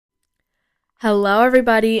Hello,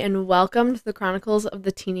 everybody, and welcome to the Chronicles of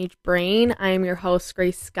the Teenage Brain. I am your host,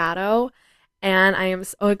 Grace Scotto, and I am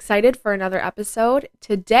so excited for another episode.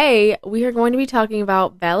 Today, we are going to be talking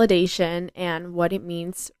about validation and what it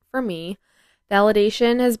means for me.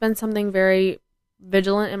 Validation has been something very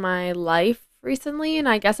vigilant in my life recently, and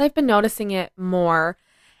I guess I've been noticing it more.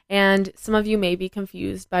 And some of you may be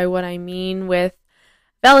confused by what I mean with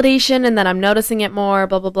validation and that I'm noticing it more,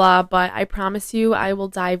 blah, blah, blah. But I promise you I will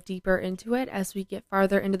dive deeper into it as we get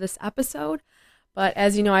farther into this episode. But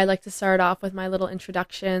as you know, I like to start off with my little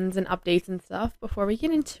introductions and updates and stuff before we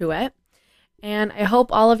get into it. And I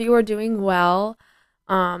hope all of you are doing well.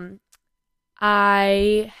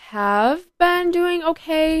 I have been doing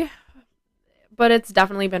okay, but it's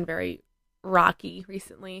definitely been very rocky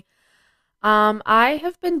recently. I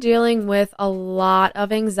have been dealing with a lot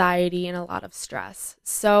of anxiety and a lot of stress.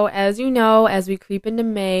 So as you know, as we creep into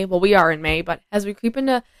May, well, we are in May, but as we creep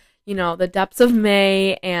into, the depths of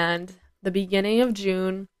May and the beginning of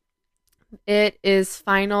June, it is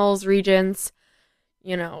finals, regents,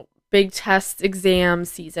 big test exam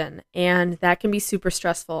season, and that can be super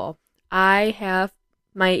stressful. I have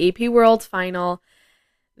my AP World final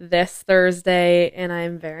this Thursday, and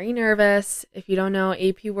I'm very nervous. If you don't know,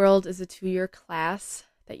 AP World is a 2-year class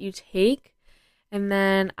that you take, and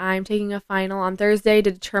then I'm taking a final on Thursday to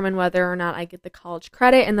determine whether or not I get the college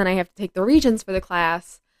credit, and then I have to take the Regents for the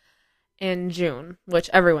class in June, which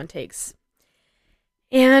everyone takes.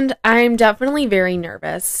 And I'm definitely very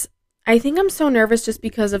nervous. I think I'm so nervous just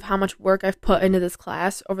because of how much work I've put into this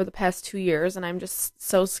class over the past 2 years, and I'm just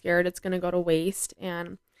so scared it's going to go to waste,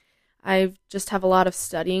 and I just have a lot of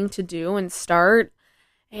studying to do and start,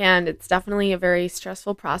 and it's definitely a very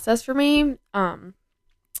stressful process for me. And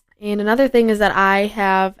another thing is that I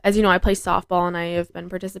have, as you know, I play softball, and I have been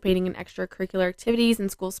participating in extracurricular activities and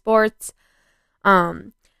school sports. I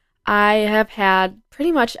have had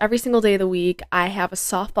pretty much every single day of the week, I have a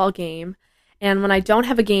softball game, and when I don't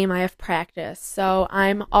have a game, I have practice. So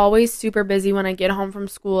I'm always super busy when I get home from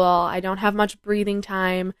school. I don't have much breathing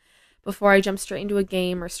time before I jump straight into a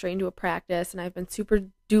game or straight into a practice, and I've been super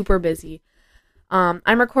duper busy.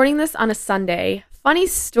 I'm recording this on a Sunday. Funny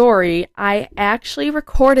story, I actually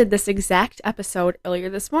recorded this exact episode earlier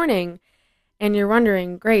this morning, and you're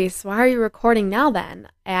wondering, Grace, why are you recording now then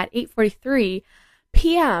at 8:43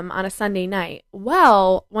 p.m. on a Sunday night?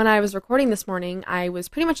 Well, when I was recording this morning, I was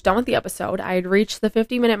pretty much done with the episode. I had reached the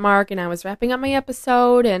 50-minute mark, and I was wrapping up my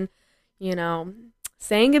episode and,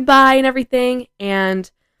 saying goodbye and everything, and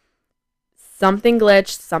something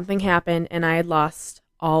glitched, something happened, and I had lost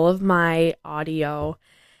all of my audio,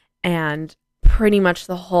 and pretty much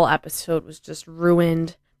the whole episode was just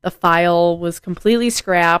ruined. The file was completely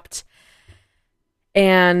scrapped,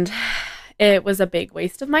 and it was a big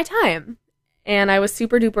waste of my time, and I was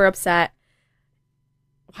super duper upset.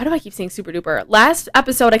 Why do I keep saying super duper? Last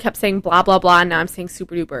episode I kept saying blah blah blah, and now I'm saying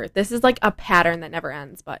super duper. This is like a pattern that never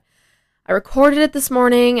ends, but I recorded it this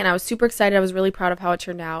morning, and I was super excited. I was really proud of how it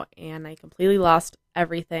turned out, and I completely lost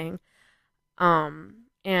everything.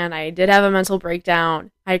 And I did have a mental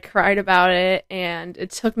breakdown. I cried about it, and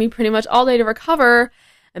it took me pretty much all day to recover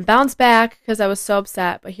and bounce back because I was so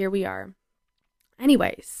upset, but here we are.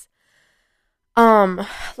 Anyways,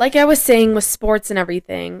 like I was saying with sports and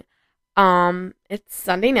everything, it's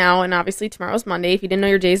Sunday now, and obviously tomorrow's Monday. If you didn't know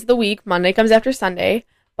your days of the week, Monday comes after Sunday.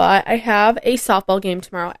 But I have a softball game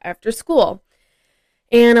tomorrow after school.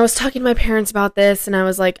 And I was talking to my parents about this, and I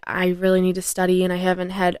was like, I really need to study, and I haven't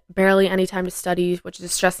had barely any time to study, which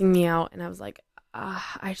is stressing me out. And I was like,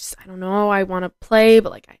 I don't know, I want to play,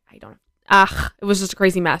 but like, I don't, it was just a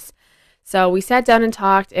crazy mess. So we sat down and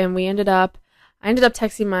talked, and I ended up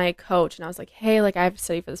texting my coach, and I was like, hey, like, I have to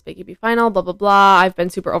study for this big AP final, blah, blah, blah. I've been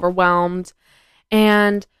super overwhelmed.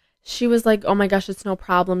 And she was like, oh my gosh, it's no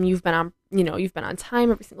problem. You've been on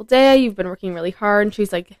time every single day. You've been working really hard. And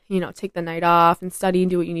she's like, take the night off and study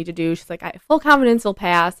and do what you need to do. She's like, I have full confidence you'll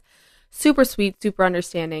pass. Super sweet, super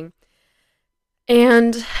understanding.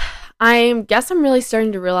 And I guess I'm really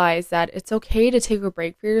starting to realize that it's okay to take a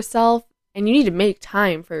break for yourself, and you need to make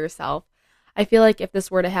time for yourself. I feel like if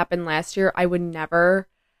this were to happen last year, I would never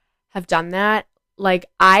have done that. Like,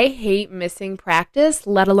 I hate missing practice,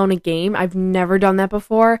 let alone a game. I've never done that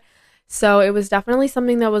before. So it was definitely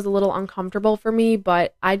something that was a little uncomfortable for me,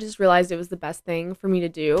 but I just realized it was the best thing for me to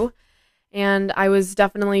do. And I was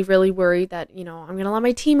definitely really worried that, I'm going to let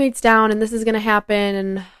my teammates down and this is going to happen.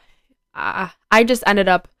 And I just ended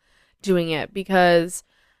up doing it because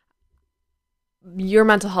your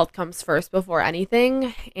mental health comes first before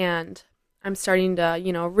anything. And I'm starting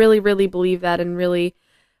to, really, really believe that and really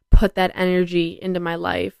put that energy into my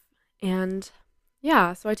life. And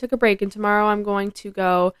yeah, so I took a break, and tomorrow I'm going to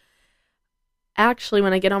go. Actually,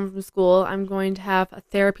 when I get home from school, I'm going to have a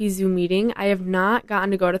therapy Zoom meeting. I have not gotten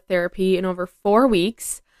to go to therapy in over 4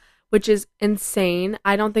 weeks, which is insane.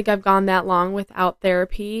 I don't think I've gone that long without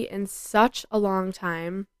therapy in such a long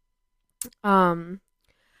time. Um,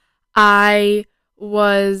 I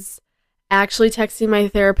was actually texting my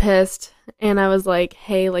therapist and I was like,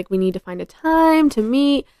 "Hey, like we need to find a time to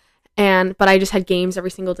meet." But I just had games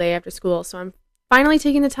every single day after school, so I'm finally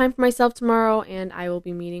taking the time for myself tomorrow and I will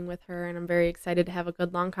be meeting with her and I'm very excited to have a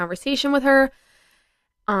good long conversation with her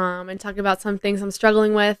and talk about some things I'm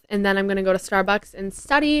struggling with, and then I'm going to go to Starbucks and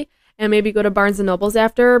study and maybe go to Barnes and Nobles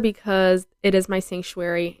after because it is my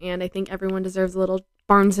sanctuary and I think everyone deserves a little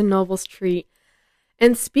Barnes and Nobles treat.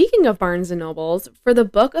 And speaking of Barnes and Nobles, for the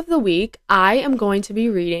book of the week, I am going to be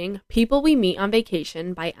reading People We Meet on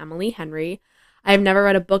Vacation by Emily Henry. I have never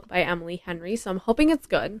read a book by Emily Henry, so I'm hoping it's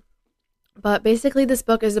good. But basically, this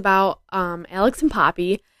book is about Alex and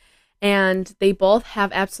Poppy, and they both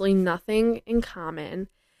have absolutely nothing in common.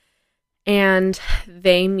 And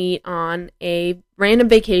they meet on a random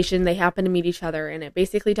vacation. They happen to meet each other, and it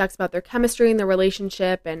basically talks about their chemistry and their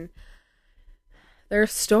relationship and their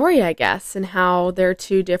story, I guess, and how their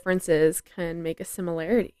two differences can make a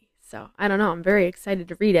similarity. So, I don't know. I'm very excited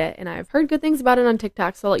to read it, and I've heard good things about it on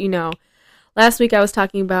TikTok, so I'll let you know. Last week, I was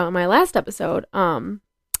talking about in my last episode,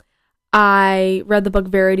 I read the book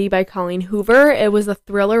Verity by Colleen Hoover. It was a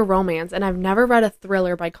thriller romance, and I've never read a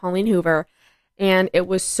thriller by Colleen Hoover, and it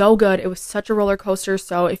was so good. It was such a roller coaster,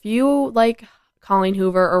 so if you like Colleen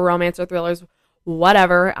Hoover or romance or thrillers,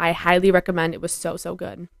 whatever, I highly recommend. It was so, so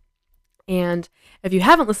good. And if you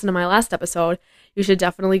haven't listened to my last episode, you should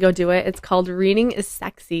definitely go do it. It's called Reading is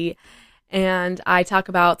Sexy. And I talk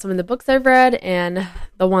about some of the books I've read and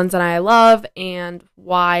the ones that I love and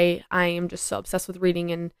why I am just so obsessed with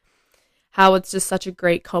reading and how it's just such a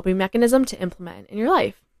great coping mechanism to implement in your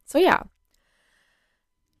life. So yeah.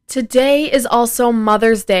 Today is also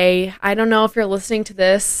Mother's Day. I don't know if you're listening to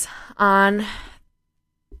this on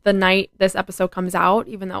the night this episode comes out,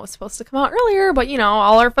 even though it was supposed to come out earlier, but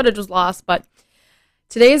all our footage was lost. But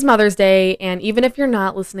today is Mother's Day, and even if you're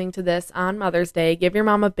not listening to this on Mother's Day, give your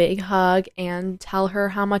mom a big hug and tell her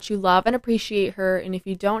how much you love and appreciate her. And if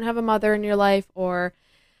you don't have a mother in your life or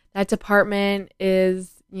that department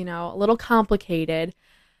is, a little complicated,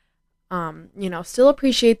 still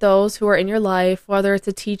appreciate those who are in your life, whether it's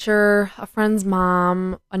a teacher, a friend's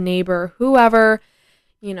mom, a neighbor, whoever.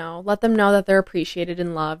 Let them know that they're appreciated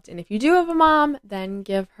and loved. And if you do have a mom, then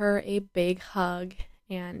give her a big hug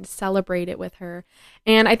and celebrate it with her.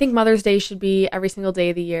 And I think Mother's Day should be every single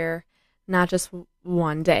day of the year, not just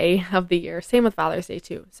one day of the year. Same with Father's Day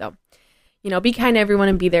too. So, be kind to everyone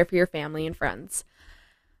and be there for your family and friends.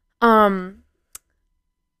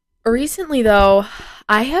 Recently though,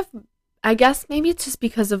 I guess maybe it's just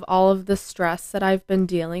because of all of the stress that I've been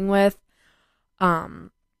dealing with,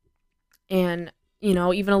 and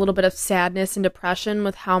even a little bit of sadness and depression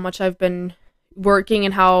with how much I've been working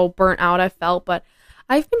and how burnt out I felt, but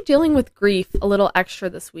I've been dealing with grief a little extra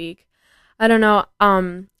this week. I don't know,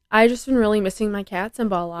 I just been really missing my cat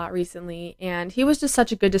Simba a lot recently, and he was just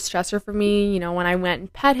such a good distressor for me. When I went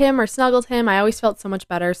and pet him or snuggled him, I always felt so much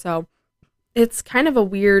better, so it's kind of a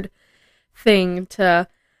weird thing to,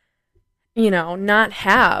 not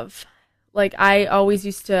have. Like, I always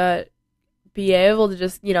used to be able to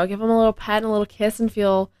just, give him a little pet and a little kiss and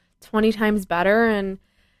feel 20 times better and,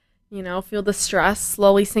 feel the stress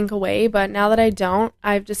slowly sink away. But now that I don't,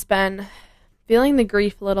 I've just been feeling the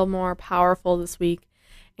grief a little more powerful this week.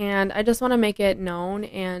 And I just want to make it known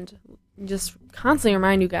and just constantly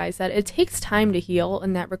remind you guys that it takes time to heal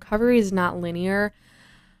and that recovery is not linear.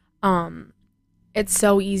 It's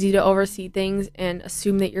so easy to oversee things and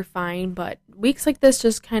assume that you're fine, but weeks like this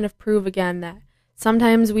just kind of prove again that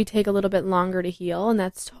sometimes we take a little bit longer to heal, and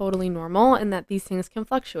that's totally normal, and that these things can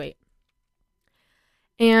fluctuate.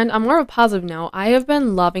 And on more of a positive note, I have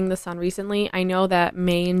been loving the sun recently. I know that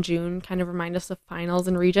May and June kind of remind us of finals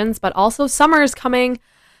and regions, but also summer is coming.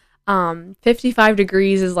 55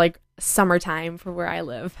 degrees is like summertime for where I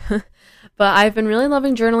live. But I've been really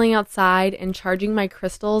loving journaling outside and charging my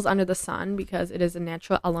crystals under the sun because it is a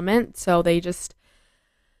natural element. So they just,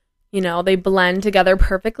 they blend together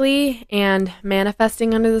perfectly, and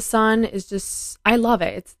manifesting under the sun is just, I love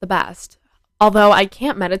it. It's the best. Although I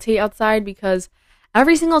can't meditate outside because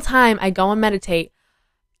every single time I go and meditate,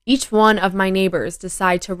 each one of my neighbors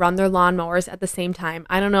decide to run their lawnmowers at the same time.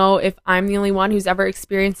 I don't know if I'm the only one who's ever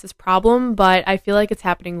experienced this problem, but I feel like it's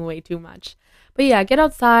happening way too much. But yeah, get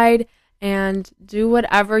outside and do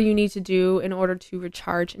whatever you need to do in order to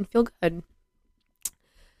recharge and feel good.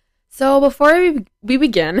 So before we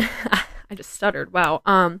begin, I just stuttered. Wow.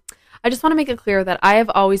 I just want to make it clear that I have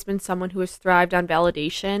always been someone who has thrived on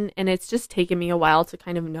validation, and it's just taken me a while to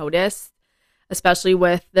kind of notice, especially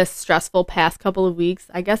with this stressful past couple of weeks.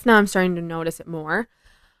 I guess now I'm starting to notice it more.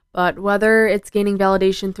 But whether it's gaining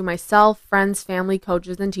validation through myself, friends, family,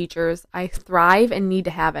 coaches, and teachers, I thrive and need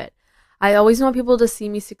to have it. I always want people to see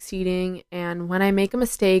me succeeding, and when I make a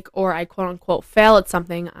mistake or I quote unquote fail at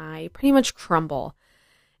something, I pretty much crumble.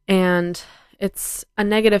 And it's a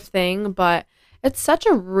negative thing, but it's such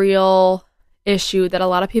a real issue that a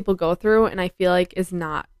lot of people go through and I feel like is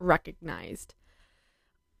not recognized.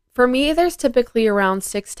 For me, there's typically around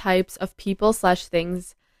 6 types of people slash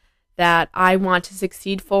things that I want to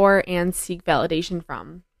succeed for and seek validation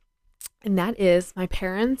from. And that is my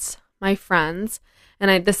parents, my friends,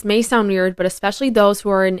 and this may sound weird, but especially those who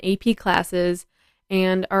are in AP classes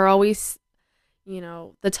and are always,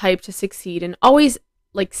 the type to succeed and always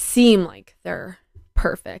seem like they're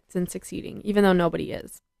perfect and succeeding, even though nobody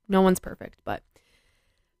is. No one's perfect, but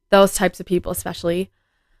those types of people especially.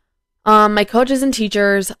 My coaches and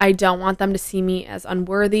teachers, I don't want them to see me as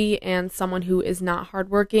unworthy and someone who is not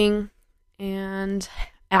hardworking. And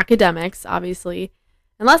academics, obviously.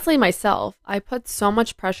 And lastly, myself. I put so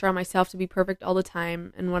much pressure on myself to be perfect all the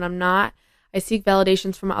time, and when I'm not, I seek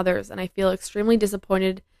validations from others, and I feel extremely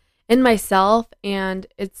disappointed in myself, and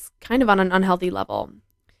it's kind of on an unhealthy level.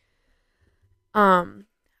 I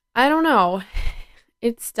don't know.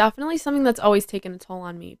 It's definitely something that's always taken a toll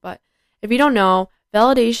on me, but if you don't know,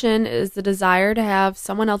 validation is the desire to have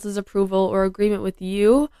someone else's approval or agreement with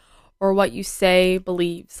you or what you say,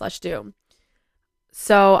 believe, / do.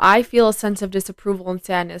 So I feel a sense of disapproval and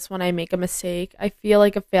sadness when I make a mistake. I feel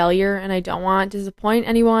like a failure and I don't want to disappoint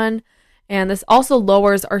anyone. And this also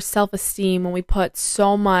lowers our self-esteem when we put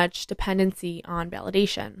so much dependency on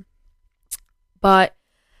validation. But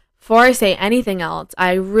before I say anything else,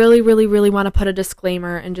 I really, really, really want to put a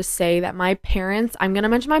disclaimer and just say that my parents, I'm going to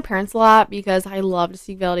mention my parents a lot because I love to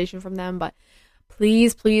seek validation from them, but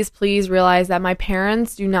please, please, please realize that my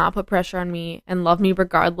parents do not put pressure on me and love me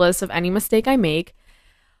regardless of any mistake I make.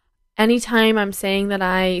 Anytime I'm saying that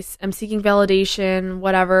I am seeking validation,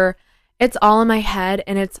 whatever, it's all in my head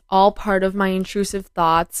and it's all part of my intrusive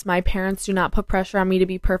thoughts. My parents do not put pressure on me to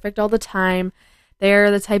be perfect all the time.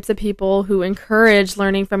 They're the types of people who encourage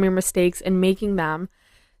learning from your mistakes and making them.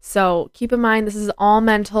 So keep in mind, this is all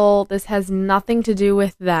mental. This has nothing to do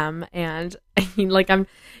with them. And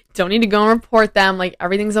don't need to go and report them.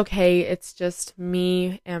 Everything's okay. It's just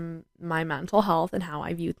me and my mental health and how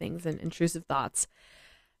I view things and intrusive thoughts.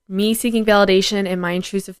 Me seeking validation and my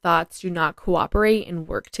intrusive thoughts do not cooperate and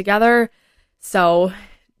work together. So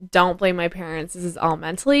don't blame my parents. This is all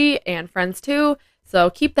mentally, and friends too. So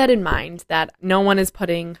keep that in mind, that no one is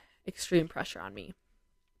putting extreme pressure on me.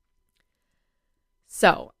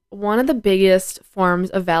 So one of the biggest forms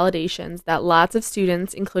of validations that lots of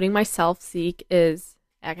students, including myself, seek is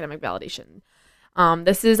academic validation.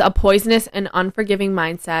 This is a poisonous and unforgiving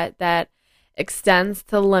mindset that extends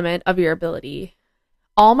to the limit of your ability.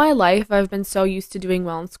 All my life, I've been so used to doing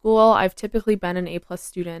well in school. I've typically been an A+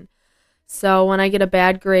 student. So when I get a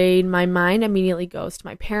bad grade, my mind immediately goes to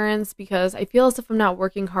my parents because I feel as if I'm not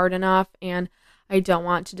working hard enough and I don't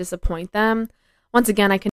want to disappoint them. Once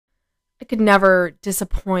again, I could never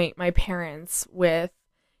disappoint my parents with,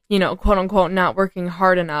 quote unquote, not working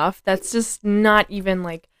hard enough. That's just not even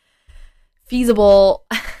feasible.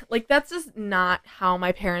 That's just not how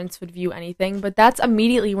my parents would view anything, but that's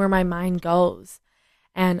immediately where my mind goes.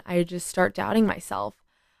 And I just start doubting myself.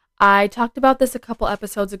 I talked about this a couple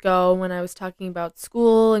episodes ago when I was talking about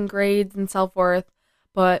school and grades and self-worth,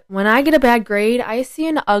 but when I get a bad grade, I see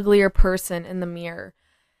an uglier person in the mirror.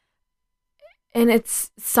 And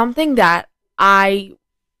it's something that I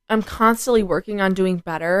am constantly working on doing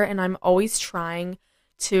better, and I'm always trying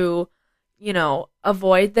to,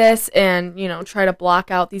 avoid this and, try to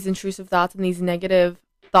block out these intrusive thoughts and these negative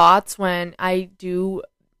thoughts when I do,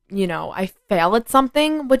 I fail at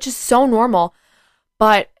something, which is so normal.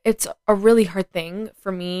 But it's a really hard thing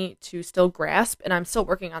for me to still grasp, and I'm still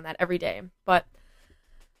working on that every day. But,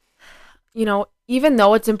 even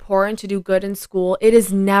though it's important to do good in school, it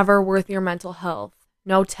is never worth your mental health.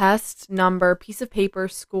 No test, number, piece of paper,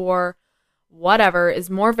 score, whatever is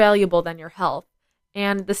more valuable than your health.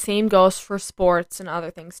 And the same goes for sports and other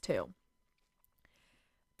things too.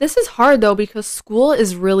 This is hard though because school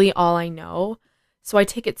is really all I know. So I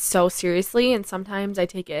take it so seriously, and sometimes I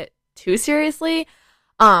take it too seriously.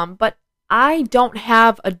 But I don't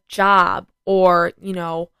have a job or,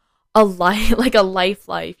 a life, a life,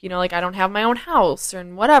 I don't have my own house or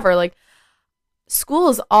whatever. school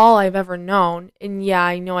is all I've ever known. And yeah,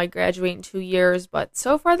 I know I graduate in 2 years, but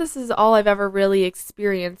so far this is all I've ever really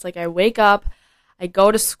experienced. Like I wake up, I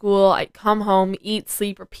go to school, I come home, eat,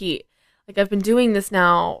 sleep, repeat. Like I've been doing this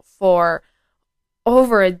now for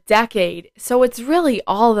over a decade. So it's really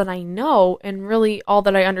all that I know and really all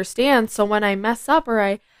that I understand. So when I mess up or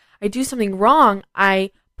I do something wrong,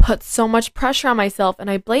 I put so much pressure on myself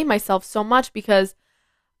and I blame myself so much because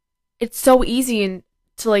it's so easy and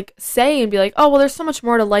to like say and be like, oh, well, there's so much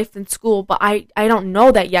more to life than school. But I don't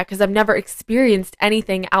know that yet because I've never experienced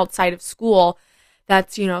anything outside of school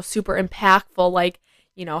that's, super impactful. Like,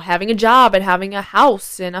 having a job and having a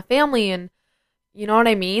house and a family and you know what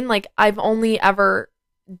I mean? Like, I've only ever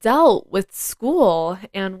dealt with school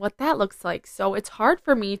and what that looks like. So it's hard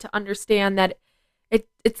for me to understand that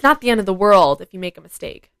it's not the end of the world if you make a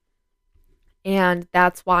mistake. And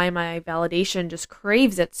that's why my validation just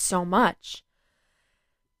craves it so much.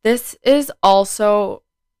 This is also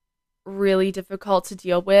really difficult to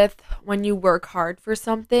deal with when you work hard for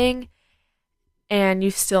something and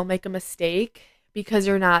you still make a mistake because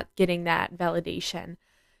you're not getting that validation.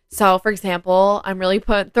 So, for example, I'm really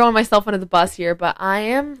throwing myself under the bus here, but I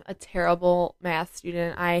am a terrible math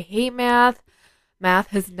student. I hate math. Math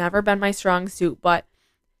has never been my strong suit, but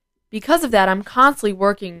because of that, I'm constantly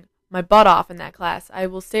working my butt off in that class. I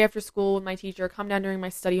will stay after school with my teacher, come down during my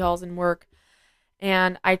study halls and work,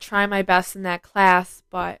 and I try my best in that class,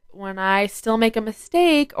 but when I still make a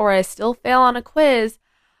mistake or I still fail on a quiz,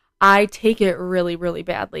 I take it really, really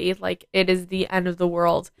badly. Like, it is the end of the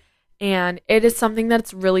world. And it is something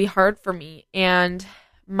that's really hard for me. And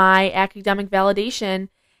my academic validation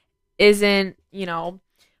isn't,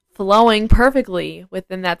 flowing perfectly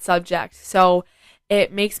within that subject. So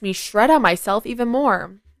it makes me shred on myself even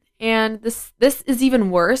more. And this is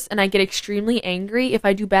even worse. And I get extremely angry if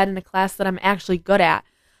I do bad in a class that I'm actually good at.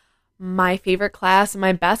 My favorite class and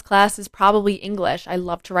my best class is probably English. I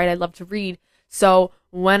love to write. I love to read. So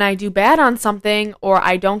when I do bad on something or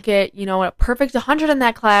I don't get, a perfect 100 in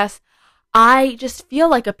that class, I just feel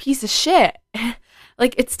like a piece of shit.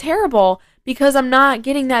 Like, it's terrible because I'm not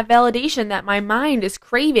getting that validation that my mind is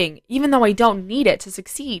craving, even though I don't need it to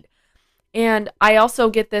succeed. And I also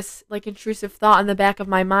get this, like, intrusive thought in the back of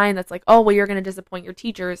my mind that's like, oh, well, you're going to disappoint your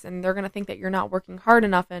teachers and they're going to think that you're not working hard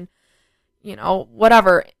enough and,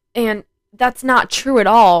 whatever. And that's not true at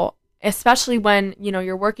all, especially when,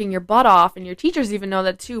 you're working your butt off and your teachers even know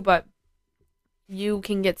that too, but you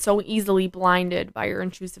can get so easily blinded by your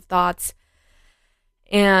intrusive thoughts.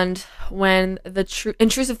 And when the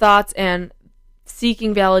intrusive thoughts and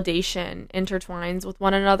seeking validation intertwines with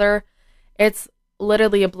one another, it's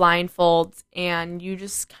literally a blindfold, and you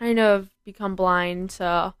just kind of become blind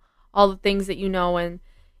to all the things that you know. And,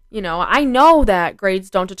 I know that grades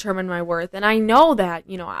don't determine my worth, and I know that,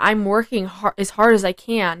 I'm working as hard as I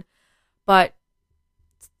can, but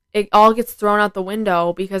it all gets thrown out the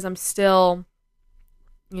window because I'm still,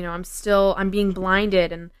 I'm being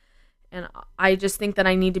blinded, and I just think that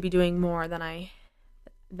I need to be doing more than I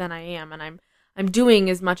am, and I'm doing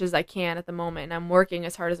as much as I can at the moment, and I'm working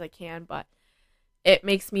as hard as I can, but it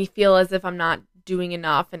makes me feel as if I'm not doing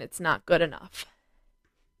enough and it's not good enough.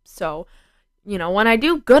 So, when I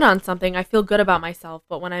do good on something, I feel good about myself,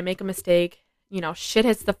 but when I make a mistake, shit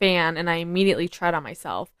hits the fan and I immediately tread on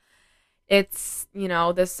myself. It's,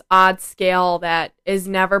 this odd scale that is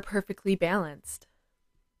never perfectly balanced.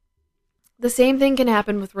 The same thing can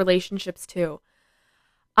happen with relationships too.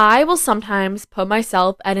 I will sometimes put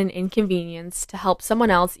myself at an inconvenience to help someone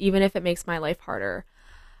else, even if it makes my life harder.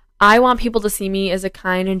 I want people to see me as a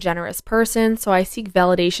kind and generous person, so I seek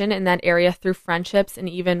validation in that area through friendships and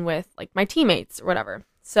even with like my teammates or whatever.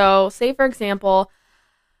 So say for example,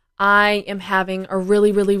 I am having a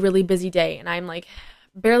really, really, really busy day and I'm like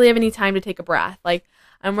barely have any time to take a breath. Like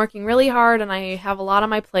I'm working really hard and I have a lot on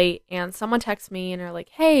my plate, and someone texts me and they're like,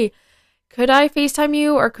 hey, could I FaceTime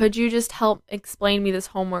you, or could you just help explain me this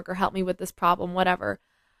homework or help me with this problem, whatever.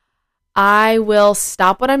 I will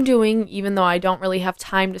stop what I'm doing, even though I don't really have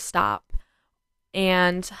time to stop.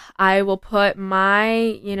 And I will put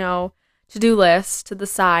my, to-do list to the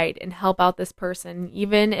side and help out this person,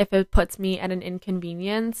 even if it puts me at an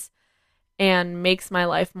inconvenience and makes my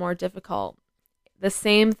life more difficult. The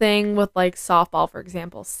same thing with like softball, for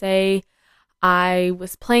example. Say I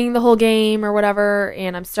was playing the whole game or whatever,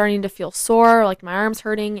 and I'm starting to feel sore, like my arm's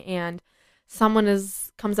hurting, and someone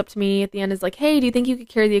comes up to me at the end, is like, hey, do you think you could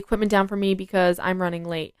carry the equipment down for me because I'm running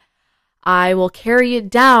late? I will carry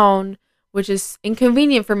it down, which is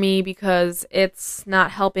inconvenient for me because it's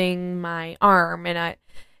not helping my arm, and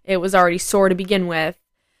it was already sore to begin with.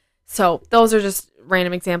 So those are just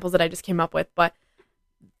random examples that I just came up with, but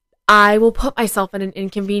I will put myself at an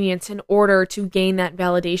inconvenience in order to gain that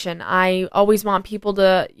validation. I always want people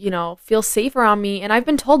to, feel safe around me. And I've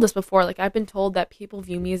been told this before. Like, I've been told that people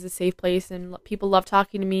view me as a safe place and people love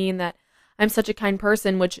talking to me and that I'm such a kind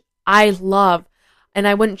person, which I love. And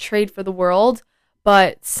I wouldn't trade for the world.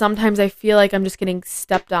 But sometimes I feel like I'm just getting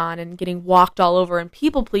stepped on and getting walked all over and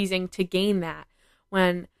people pleasing to gain that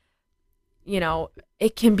when, I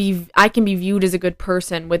can be viewed as a good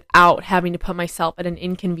person without having to put myself at an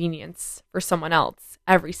inconvenience for someone else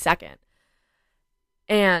every second.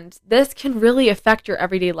 And this can really affect your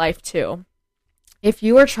everyday life too. If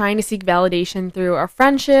you are trying to seek validation through a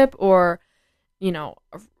friendship or,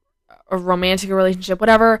 a romantic relationship,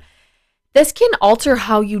 whatever, this can alter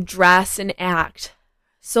how you dress and act.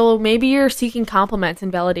 So maybe you're seeking compliments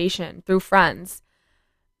and validation through friends.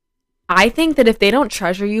 I think that if they don't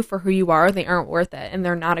treasure you for who you are, they aren't worth it and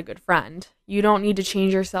they're not a good friend. You don't need to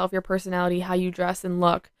change yourself, your personality, how you dress and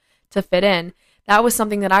look to fit in. That was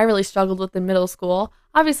something that I really struggled with in middle school.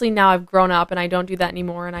 Obviously now I've grown up and I don't do that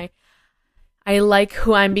anymore, and I like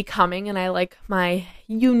who I'm becoming and I like my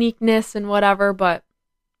uniqueness and whatever, but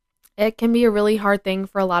it can be a really hard thing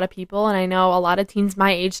for a lot of people, and I know a lot of teens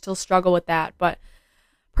my age still struggle with that. But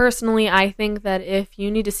personally, I think that if you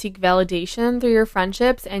need to seek validation through your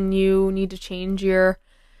friendships and you need to change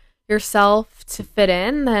yourself to fit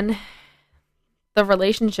in, then the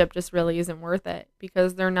relationship just really isn't worth it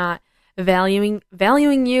because they're not valuing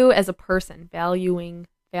you as a person, valuing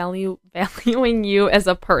you as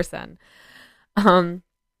a person.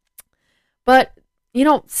 But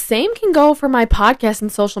same can go for my podcast and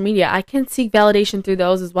social media. I can seek validation through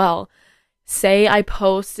those as well. Say I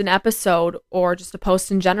post an episode or just a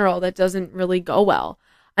post in general that doesn't really go well.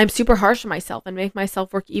 I'm super harsh on myself and make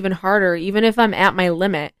myself work even harder, even if I'm at my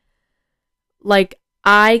limit. Like,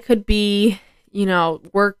 I could be,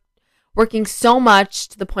 working so much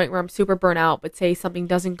to the point where I'm super burnt out, but say something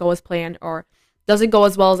doesn't go as planned or doesn't go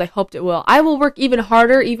as well as I hoped it will. I will work even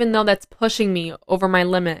harder, even though that's pushing me over my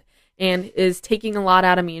limit and is taking a lot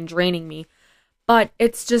out of me and draining me. But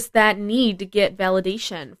it's just that need to get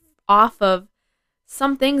validation off of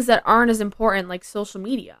some things that aren't as important, like social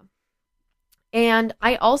media. And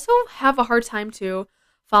I also have a hard time too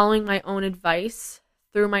following my own advice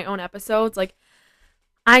through my own episodes. Like,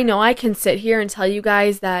 I know I can sit here and tell you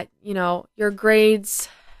guys that, your grades,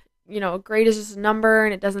 a grade is just a number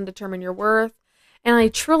and it doesn't determine your worth. And I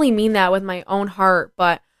truly mean that with my own heart.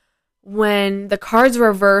 But when the cards are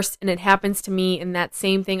reversed and it happens to me and that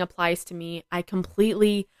same thing applies to me, I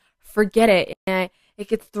completely forget it. And it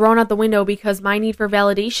gets thrown out the window because my need for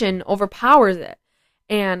validation overpowers it.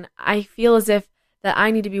 And I feel as if that I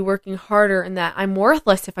need to be working harder and that I'm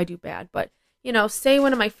worthless if I do bad. But, say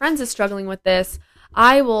one of my friends is struggling with this,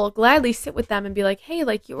 I will gladly sit with them and be like, hey,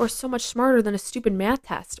 like, you are so much smarter than a stupid math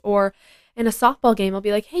test. Or in a softball game, I'll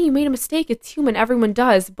be like, hey, you made a mistake. It's human. Everyone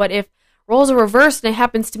does. But if roles are reversed and it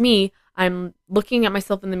happens to me, I'm looking at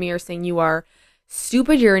myself in the mirror saying, you are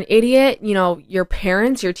stupid, you're an idiot, your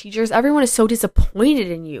parents, your teachers, everyone is so disappointed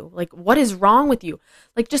in you. Like, what is wrong with you?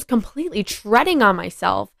 Like, just completely treading on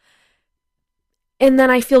myself. And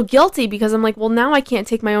then I feel guilty because I'm like, well, now I can't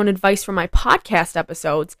take my own advice from my podcast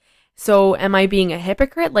episodes. So am I being a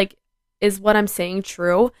hypocrite? Like, is what I'm saying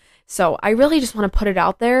true? So I really just want to put it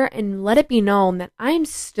out there and let it be known that I'm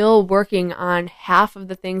still working on half of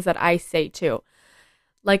the things that I say too.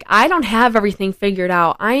 Like, I don't have everything figured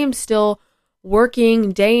out. I am still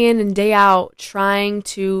working day in and day out, trying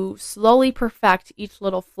to slowly perfect each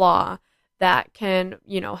little flaw that can,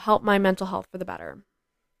 help my mental health for the better.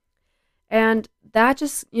 And that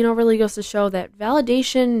just, really goes to show that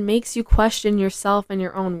validation makes you question yourself and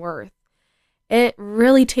your own worth. It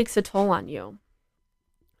really takes a toll on you.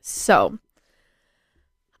 So,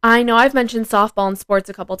 I know I've mentioned softball and sports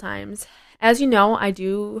a couple times. As you know, I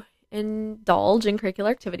do indulge in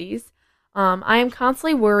curricular activities. I am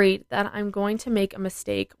constantly worried that I'm going to make a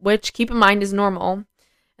mistake, which, keep in mind, is normal,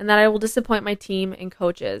 and that I will disappoint my team and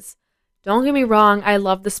coaches. Don't get me wrong, I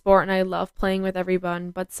love the sport and I love playing with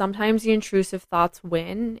everyone, but sometimes the intrusive thoughts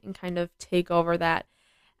win and kind of take over that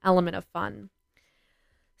element of fun.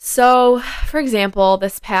 So, for example,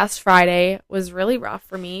 this past Friday was really rough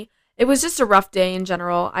for me. It was just a rough day in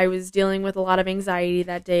general. I was dealing with a lot of anxiety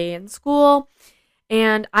that day in school,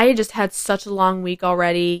 and I just had such a long week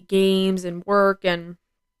already, games and work and,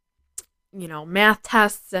 math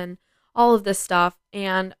tests and all of this stuff.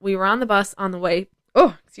 And we were on the bus on the way.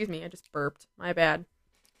 Oh, excuse me, I just burped. My bad.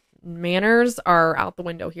 Manners are out the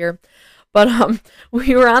window here. But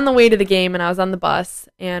we were on the way to the game, and I was on the bus,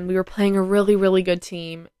 and we were playing a really, really good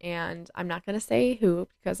team. And I'm not going to say who,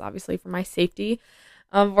 because obviously for my safety.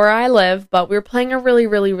 of where I live, but we were playing a really,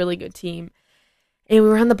 really, really good team. And we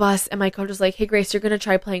were on the bus, and my coach was like, hey, Grace, you're going to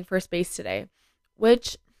try playing first base today,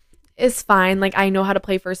 which is fine. Like, I know how to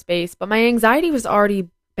play first base, but my anxiety was already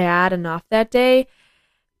bad enough that day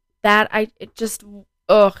that it just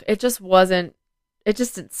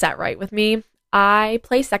didn't set right with me. I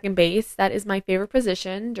play second base. That is my favorite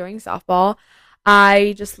position during softball.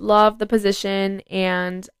 I just love the position,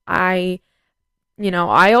 and I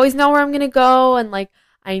always know where I'm going to go, and like,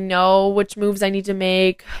 I know which moves I need to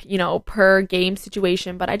make, per game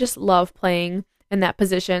situation, but I just love playing in that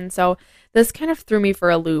position. So this kind of threw me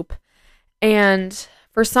for a loop. And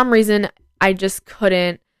for some reason, I just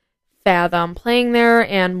couldn't fathom playing there.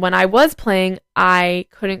 And when I was playing, I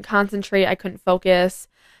couldn't concentrate. I couldn't focus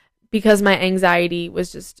because my anxiety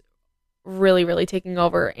was just really, really taking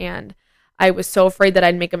over. And I was so afraid that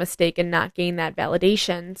I'd make a mistake and not gain that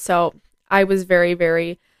validation. So I was very,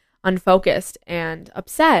 very unfocused and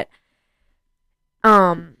upset.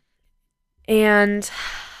 And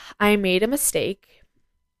I made a mistake,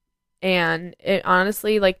 and it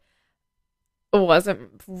honestly, like,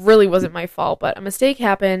 wasn't my fault, but a mistake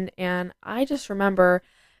happened, and I just remember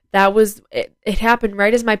it happened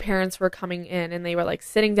right as my parents were coming in, and they were like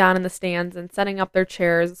sitting down in the stands and setting up their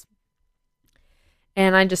chairs,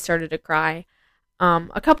 and I just started to cry.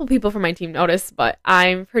 A couple people from my team noticed, but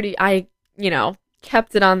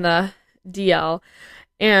kept it on the DL,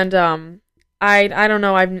 and I don't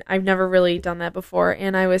know, I've never really done that before,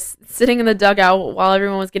 and I was sitting in the dugout while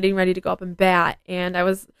everyone was getting ready to go up and bat, and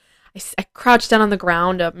I crouched down on the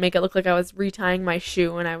ground to make it look like I was retying my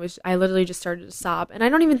shoe, and I literally just started to sob, and I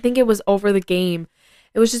don't even think it was over the game.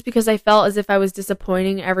 It was just because I felt as if I was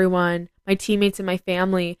disappointing everyone, my teammates and my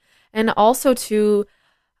family, and also too,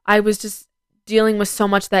 I was just dealing with so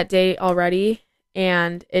much that day already,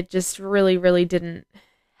 and it just really, really didn't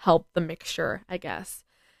help the mixture, I guess.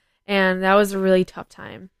 And that was a really tough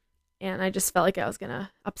time. And I just felt like I was going to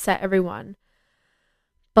upset everyone.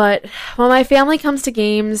 But when my family comes to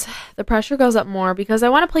games, the pressure goes up more because I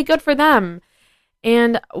want to play good for them.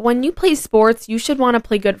 And when you play sports, you should want to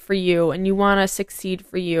play good for you and you want to succeed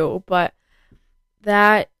for you. But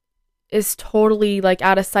that is totally like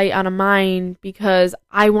out of sight, out of mind, because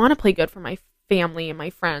I want to play good for my family and my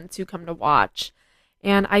friends who come to watch.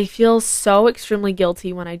 And I feel so extremely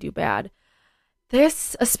guilty when I do bad.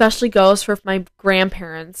 This especially goes for my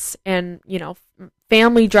grandparents, and,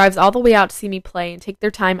 family drives all the way out to see me play and take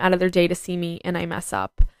their time out of their day to see me, and I mess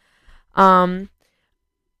up.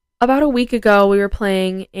 About a week ago, we were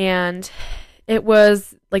playing, and it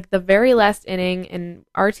was like the very last inning, and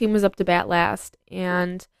our team was up to bat last,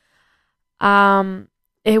 and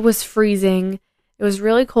it was freezing. It was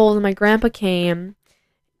really cold, and my grandpa came,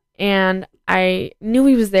 and I knew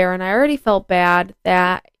he was there, and I already felt bad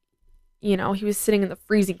that, he was sitting in the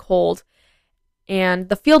freezing cold, and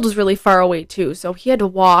the field was really far away too, so he had to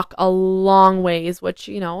walk a long ways, which,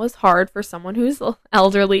 was hard for someone who's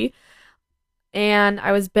elderly. And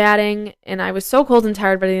I was batting, and I was so cold and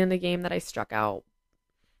tired by the end of the game that I struck out.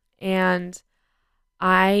 And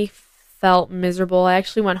I felt miserable. I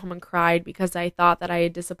actually went home and cried because I thought that I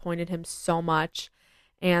had disappointed him so much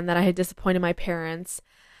and that I had disappointed my parents.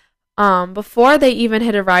 Before they even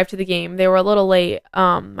had arrived to the game, they were a little late.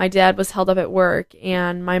 My dad was held up at work,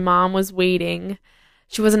 and my mom was waiting.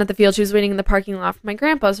 She wasn't at the field. She was waiting in the parking lot for my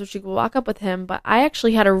grandpa so she could walk up with him. But I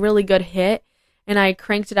actually had a really good hit, and I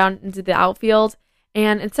cranked it out into the outfield.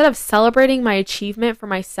 And instead of celebrating my achievement for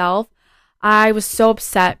myself, I was so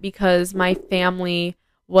upset because my family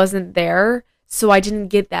wasn't there, so I didn't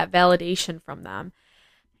get that validation from them.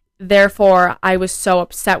 Therefore, I was so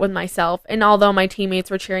upset with myself. And although my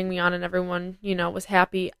teammates were cheering me on and everyone, was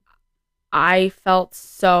happy, I felt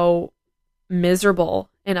so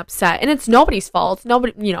miserable and upset. And it's nobody's fault.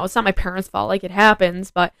 It's it's not my parents' fault. Like, it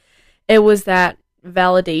happens, but it was that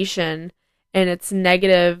validation and its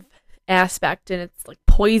negative aspect, and it's like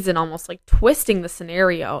poison, almost like twisting the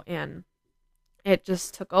scenario, and it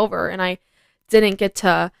just took over, and I didn't get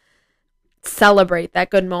to celebrate that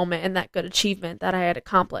good moment and that good achievement that I had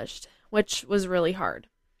accomplished, which was really hard.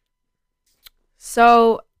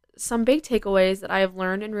 So, some big takeaways that I have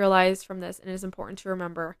learned and realized from this, and it is important to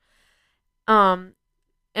remember. And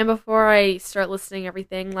before I start listing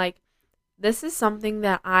everything, like, this is something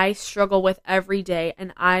that I struggle with every day,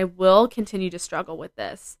 and I will continue to struggle with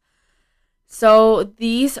this. So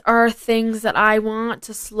these are things that I want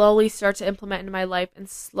to slowly start to implement into my life and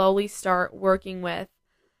slowly start working with.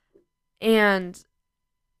 And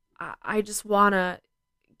I just want to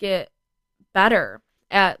get better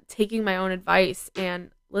at taking my own advice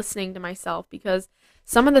and listening to myself, because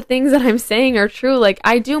some of the things that I'm saying are true. Like,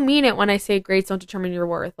 I do mean it when I say grades don't determine your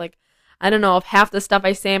worth. Like, I don't know if half the stuff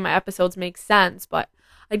I say in my episodes makes sense, but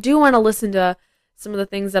I do want to listen to some of the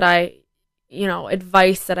things that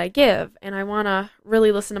advice that I give, and I want to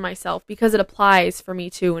really listen to myself because it applies for me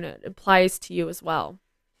too, and it applies to you as well.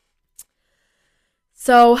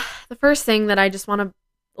 So the first thing that I just want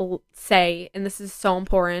to say, and this is so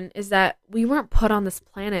important, is that we weren't put on this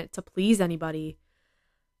planet to please anybody.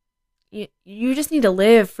 You just need to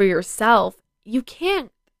live for yourself. You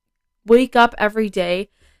can't wake up every day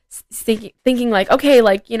thinking like, okay,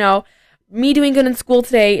 like, me doing good in school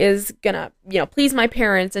today is gonna, please my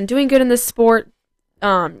parents, and doing good in this sport,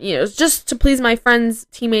 just to please my friends,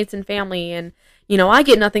 teammates, and family, and, I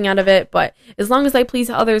get nothing out of it, but as long as I please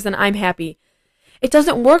others, then I'm happy. It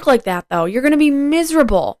doesn't work like that, though. You're gonna be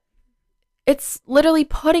miserable. It's literally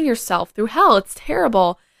putting yourself through hell. It's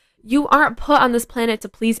terrible. You aren't put on this planet to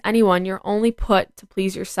please anyone. You're only put to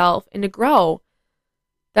please yourself and to grow.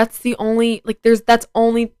 That's the only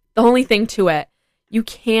thing to it. You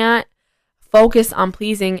can't focus on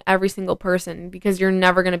pleasing every single person because you're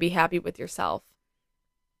never going to be happy with yourself.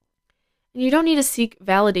 And you don't need to seek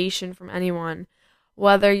validation from anyone.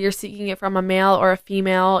 Whether you're seeking it from a male or a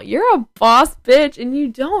female, you're a boss bitch and you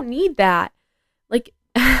don't need that. Like,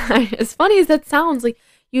 as funny as that sounds, like,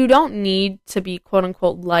 you don't need to be quote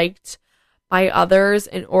unquote liked by others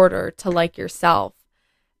in order to like yourself.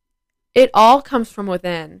 It all comes from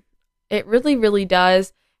within. It really, really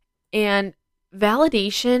does. And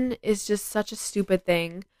validation is just such a stupid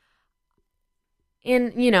thing.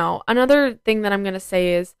 And, another thing that I'm going to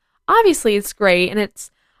say is, obviously it's great and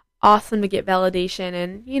it's awesome to get validation.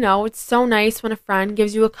 And, it's so nice when a friend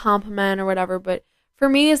gives you a compliment or whatever. But for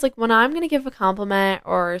me, it's like when I'm going to give a compliment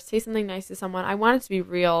or say something nice to someone, I want it to be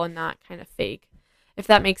real and not kind of fake, if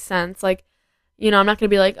that makes sense. Like, I'm not going to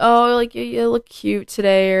be like, oh, like, you look cute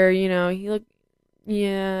today, or, you look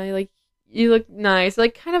nice.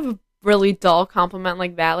 Like, kind of a really dull compliment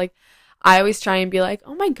like that. Like, I always try and be like,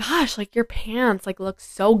 oh my gosh, like, your pants, like, look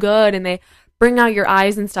so good, and they bring out your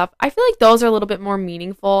eyes and stuff. I feel like those are a little bit more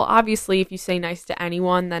meaningful. Obviously, if you say nice to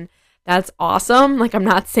anyone, then that's awesome. Like, I'm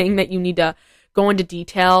not saying that you need to go into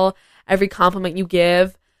detail every compliment you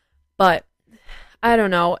give, but I don't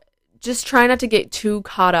know. Just try not to get too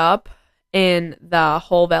caught up in the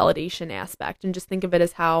whole validation aspect and just think of it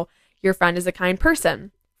as how your friend is a kind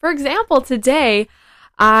person. For example, today,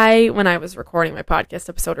 when I was recording my podcast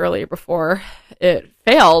episode earlier before it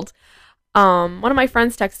failed, one of my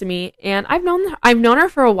friends texted me, and I've known her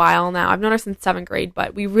for a while now. I've known her since 7th grade,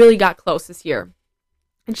 but we really got close this year.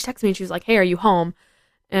 And she texted me and she was like, hey, are you home?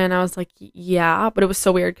 And I was like, yeah, but it was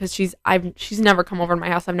so weird because she's never come over to my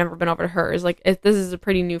house. I've never been over to hers. Like, this is a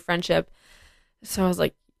pretty new friendship. So I was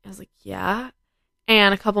like, yeah.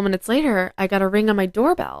 And a couple minutes later, I got a ring on my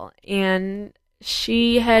doorbell, and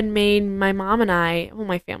she had made my mom and I, well,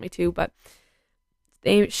 my family too, but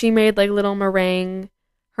she made like little meringue.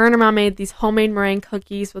 Her and her mom made these homemade meringue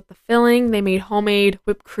cookies with the filling. They made homemade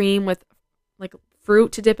whipped cream with like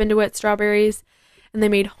fruit to dip into it, strawberries. And they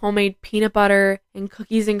made homemade peanut butter and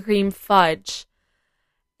cookies and cream fudge.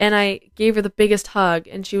 And I gave her the biggest hug,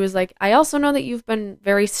 and she was like, I also know that you've been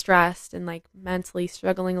very stressed and like mentally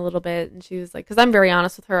struggling a little bit. And she was like, because I'm very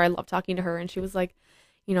honest with her, I love talking to her. And she was like,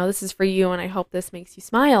 this is for you, and I hope this makes you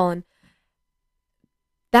smile. And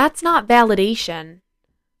that's not validation.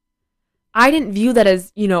 I didn't view that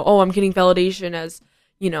as, I'm getting validation as,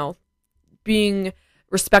 being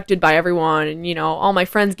respected by everyone and, all my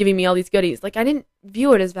friends giving me all these goodies. Like, I didn't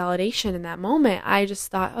view it as validation in that moment. I just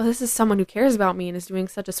thought, oh, this is someone who cares about me and is doing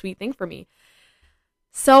such a sweet thing for me.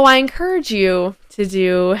 So I encourage you to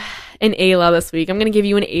do an Ayla this week. I'm going to give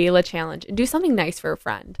you an Ayla challenge and do something nice for a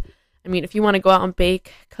friend. I mean, if you want to go out and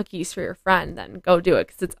bake cookies for your friend, then go do it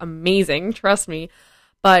because it's amazing. Trust me.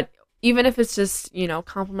 But even if it's just,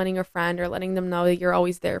 complimenting a friend or letting them know that you're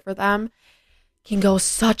always there for them, can go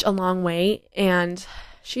such a long way. And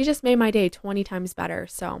she just made my day 20 times better.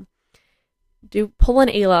 So pull an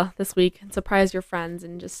Ayla this week and surprise your friends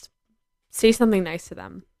and just say something nice to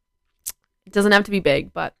them. It doesn't have to be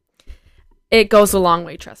big, but it goes a long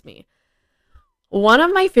way, trust me. One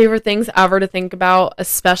of my favorite things ever to think about,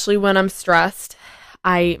 especially when I'm stressed,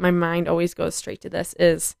 my mind always goes straight to this,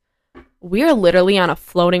 is we are literally on a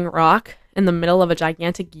floating rock in the middle of a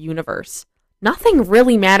gigantic universe. Nothing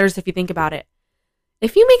really matters if you think about it.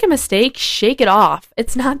 If you make a mistake, shake it off.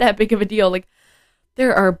 It's not that big of a deal. Like,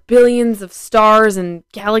 there are billions of stars and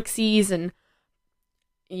galaxies and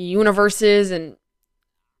universes, and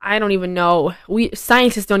I don't even know.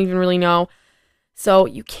 Scientists don't even really know. So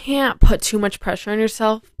you can't put too much pressure on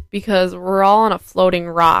yourself because we're all on a floating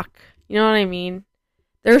rock. You know what I mean?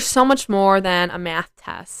 There's so much more than a math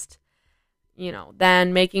test,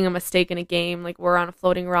 than making a mistake in a game. Like, we're on a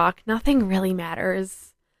floating rock. Nothing really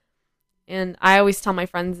matters. And I always tell my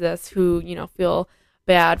friends this who, feel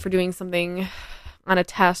bad for doing something on a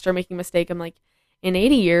test or making a mistake. I'm like, in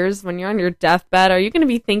 80 years, when you're on your deathbed, are you going to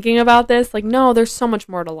be thinking about this? Like, no, there's so much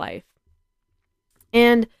more to life.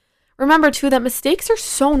 And remember, too, that mistakes are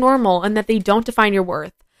so normal and that they don't define your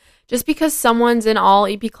worth. Just because someone's in all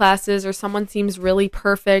AP classes or someone seems really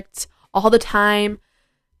perfect all the time,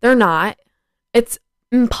 they're not. It's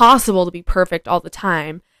impossible to be perfect all the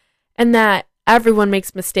time. And that everyone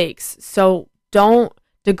makes mistakes. So don't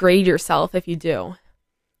degrade yourself if you do.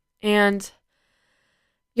 And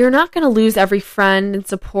you're not going to lose every friend and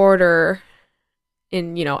supporter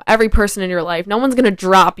in, every person in your life. No one's going to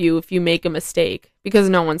drop you if you make a mistake because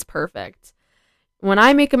no one's perfect. When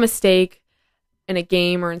I make a mistake in a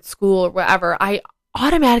game or in school or whatever, I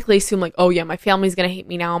automatically assume like, oh yeah, my family's going to hate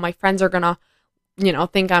me now. My friends are going to,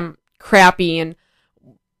 think I'm crappy and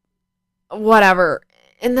whatever.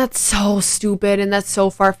 And that's so stupid and that's so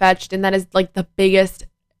far-fetched and that is like the biggest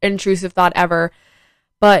intrusive thought ever.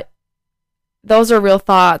 But those are real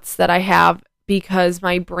thoughts that I have because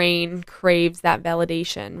my brain craves that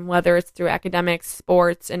validation, whether it's through academics,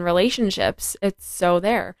 sports, and relationships. It's so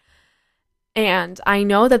there. And I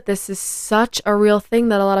know that this is such a real thing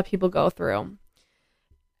that a lot of people go through.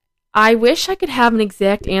 I wish I could have an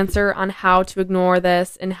exact answer on how to ignore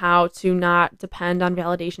this and how to not depend on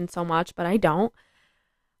validation so much, but I don't.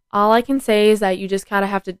 All I can say is that you just kind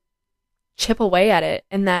of have to chip away at it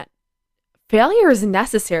and that failure is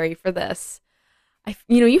necessary for this.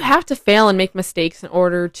 You have to fail and make mistakes in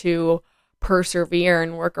order to persevere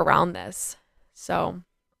and work around this. So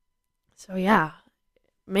yeah,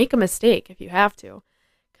 make a mistake if you have to,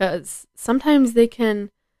 because sometimes they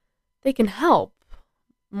can help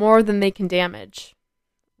more than they can damage.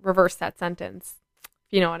 Reverse that sentence,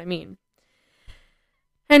 if you know what I mean.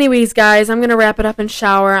 Anyways, guys, I'm going to wrap it up and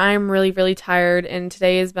shower. I'm really, really tired, and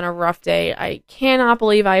today has been a rough day. I cannot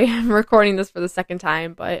believe I am recording this for the second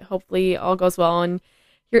time, but hopefully all goes well. And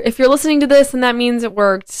if you're listening to this, then that means it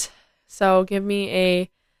worked. So give me a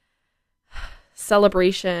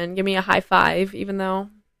celebration. Give me a high five, even though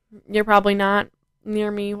you're probably not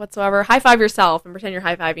near me whatsoever. High five yourself and pretend you're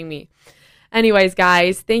high-fiving me. Anyways,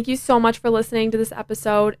 guys, thank you so much for listening to this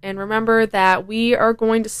episode. And remember that we are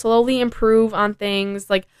going to slowly improve on things.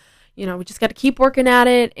 Like, we just got to keep working at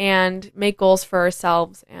it and make goals for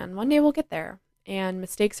ourselves. And one day we'll get there. And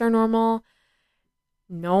mistakes are normal.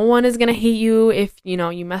 No one is going to hate you if,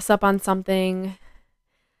 you mess up on something.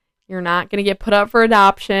 You're not going to get put up for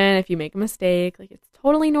adoption if you make a mistake. Like, it's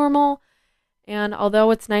totally normal. And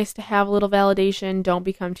although it's nice to have a little validation, don't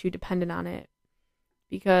become too dependent on it.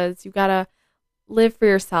 Because you got to live for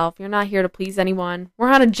yourself. You're not here to please anyone.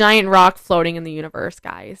 We're on a giant rock floating in the universe,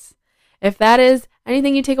 guys. If that is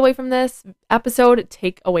anything you take away from this episode,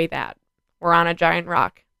 take away that. We're on a giant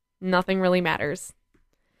rock. Nothing really matters.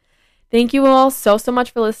 Thank you all so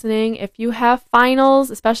much for listening. If you have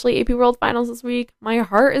finals, especially AP World Finals this week, my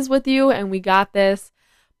heart is with you and we got this.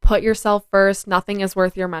 Put yourself first. Nothing is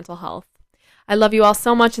worth your mental health. I love you all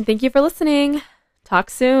so much and thank you for listening. Talk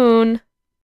soon.